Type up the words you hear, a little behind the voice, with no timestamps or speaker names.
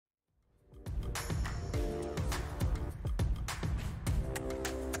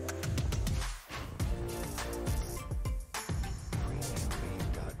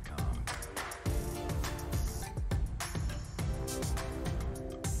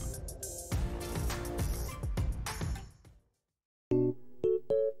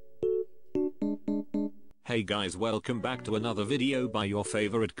Hey guys, welcome back to another video by your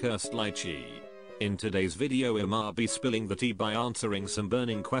favorite cursed lychee. In today's video I'll be spilling the tea by answering some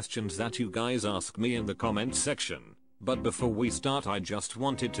burning questions that you guys ask me in the comment section. But before we start, I just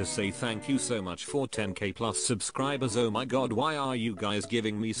wanted to say thank you so much for 10k plus subscribers. Oh my god, why are you guys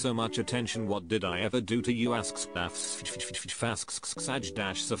giving me so much attention? What did I ever do to you? Asks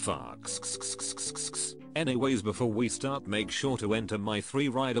Anyways, before we start, make sure to enter my 3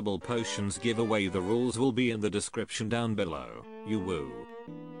 rideable potions giveaway. The rules will be in the description down below. You woo.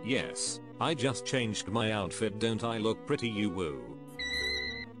 Yes, I just changed my outfit. Don't I look pretty? You woo.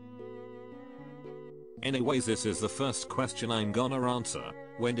 Anyways, this is the first question I'm gonna answer.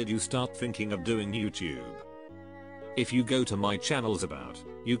 When did you start thinking of doing YouTube? If you go to my channel's about,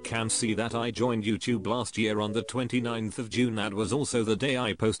 you can see that I joined YouTube last year on the 29th of June. That was also the day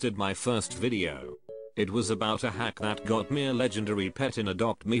I posted my first video. It was about a hack that got me a legendary pet in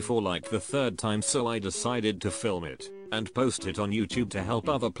Adopt Me for like the 3rd time, so I decided to film it and post it on YouTube to help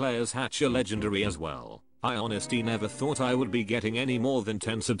other players hatch a legendary as well. I honestly never thought I would be getting any more than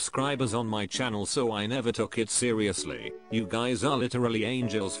 10 subscribers on my channel, so I never took it seriously. You guys are literally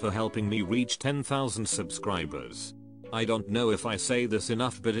angels for helping me reach 10,000 subscribers. I don't know if I say this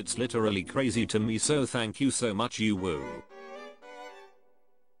enough, but it's literally crazy to me, so thank you so much, you woo.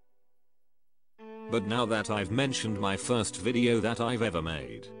 But now that I've mentioned my first video that I've ever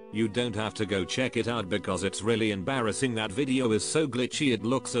made, you don't have to go check it out because it's really embarrassing. That video is so glitchy it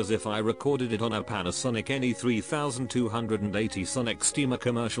looks as if I recorded it on a Panasonic NE3280 Sonic Steamer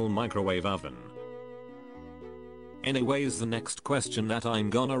commercial microwave oven. Anyways, the next question that I'm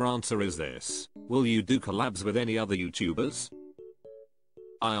gonna answer is this: will you do collabs with any other YouTubers?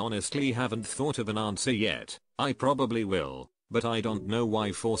 I honestly haven't thought of an answer yet. I probably will, but I don't know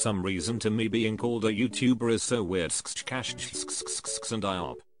why. For some reason to me being called a YouTuber is so weird, and I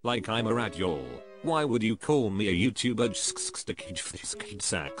op like I'm a rat, y'all. Why would you call me a YouTuber?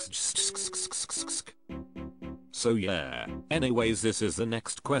 So yeah. Anyways, this is the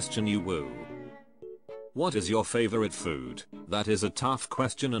next question, you woo. What is your favorite food? That is a tough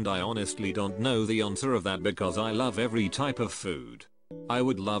question, and I honestly don't know the answer of that because I love every type of food. I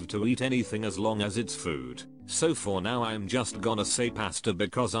would love to eat anything as long as it's food. So for now I'm just gonna say pasta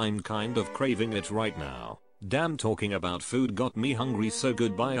because I'm kind of craving it right now. Damn, talking about food got me hungry, so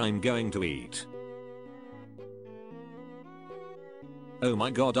goodbye, I'm going to eat. Oh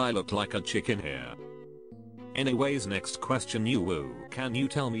my god, I look like a chicken here. Anyways, next question, you woo. Can you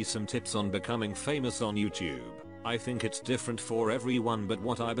tell me some tips on becoming famous on YouTube? I think it's different for everyone, but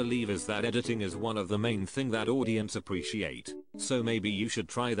what I believe is that editing is one of the main thing that audience appreciate. So maybe you should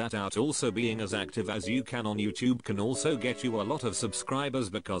try that out. Also, being as active as you can on YouTube can also get you a lot of subscribers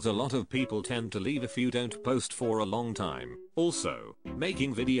because a lot of people tend to leave if you don't post for a long time. Also,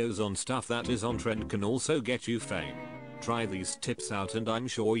 making videos on stuff that is on trend can also get you fame. Try these tips out and I'm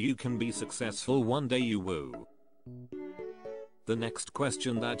sure you can be successful one day, you woo. The next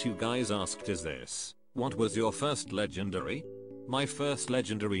question that you guys asked is this: what was your first legendary? My first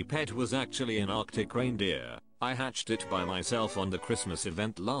legendary pet was actually an Arctic reindeer. I hatched it by myself on the Christmas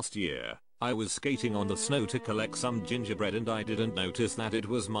event last year. I was skating on the snow to collect some gingerbread and I didn't notice that it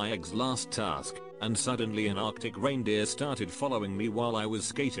was my egg's last task, and suddenly an Arctic reindeer started following me while I was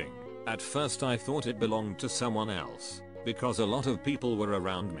skating. At first I thought it belonged to someone else, because a lot of people were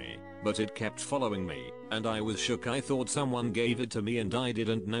around me, but it kept following me, and I was shook. I thought someone gave it to me and I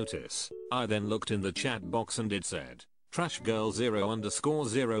didn't notice. I then looked in the chat box and it said, Trash Girl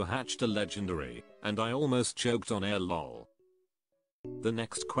 0_0 hatched a legendary, and I almost choked on air, lol. The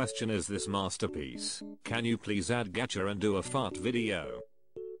next question is this masterpiece: can you please add gacha and do a fart video?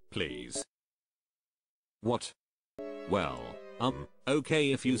 Please. What? Well,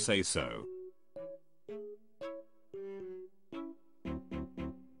 okay if you say so.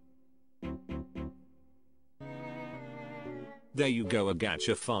 There you go, a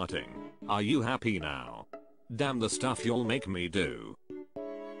gacha farting. Are you happy now? Damn, the stuff you'll make me do.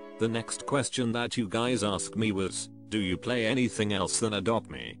 The next question that you guys asked me was, do you play anything else than Adopt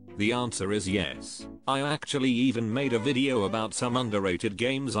Me? The answer is yes. I actually even made a video about some underrated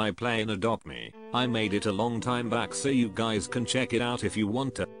games I play in Adopt Me. I made it a long time back, so you guys can check it out if you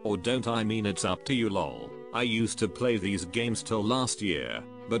want to, or don't. I mean, it's up to you, lol. I used to play these games till last year,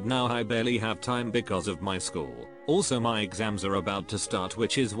 but now I barely have time because of my school. Also, my exams are about to start,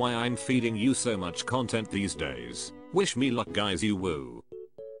 which is why I'm feeding you so much content these days. Wish me luck, guys, you woo.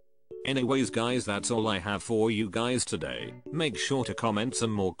 Anyways guys, that's all I have for you guys today. Make sure to comment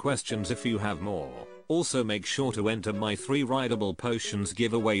some more questions if you have more. Also make sure to enter my 3 rideable potions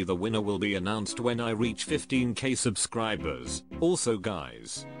giveaway. The winner will be announced when I reach 15k subscribers. Also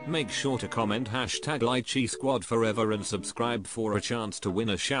guys, make sure to comment #LycheeSquad forever and subscribe for a chance to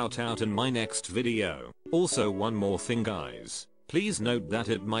win a shout out in my next video. Also one more thing guys. Please note that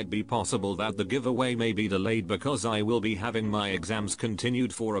it might be possible that the giveaway may be delayed because I will be having my exams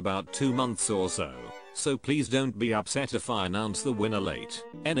continued for about 2 months or so. So please don't be upset if I announce the winner late.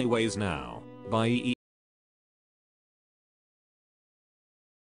 Anyways now, bye.